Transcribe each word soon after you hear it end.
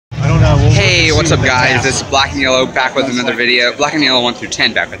what's up guys, it's Black and Yellow back with another video. Black and Yellow 1 through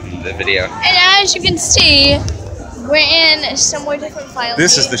 10 back with the video. And as you can see, we're in somewhere different finally.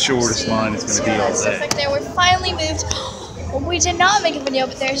 This is the shortest line it's going to be all day. Like there, we're finally moved. Well, we did not make a video,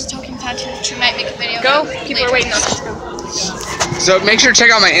 but there's a talking fountain which we might make a video. Go, people are waiting on us. So make sure to check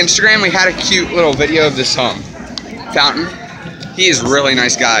out my Instagram. We had a cute little video of this fountain. He is a really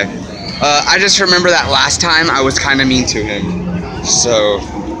nice guy. I just remember that last time I was kind of mean to him. So,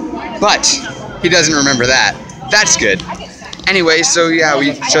 but he doesn't remember that. That's good. Anyway, so yeah,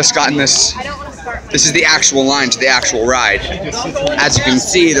 we've just gotten this. This is the actual line to the actual ride. As you can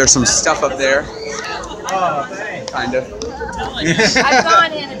see, there's some stuff up there. Kind of. I've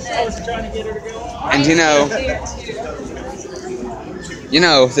gone in and And you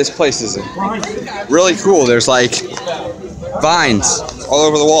know, this place is really cool. There's like vines all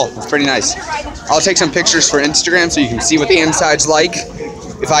over the wall. It's pretty nice. I'll take some pictures for Instagram so you can see what the inside's like.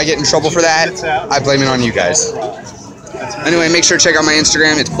 If I get in trouble for that, I blame it on you guys. Anyway, make sure to check out my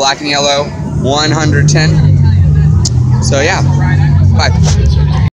Instagram. It's Black and Yellow 110. So yeah, bye.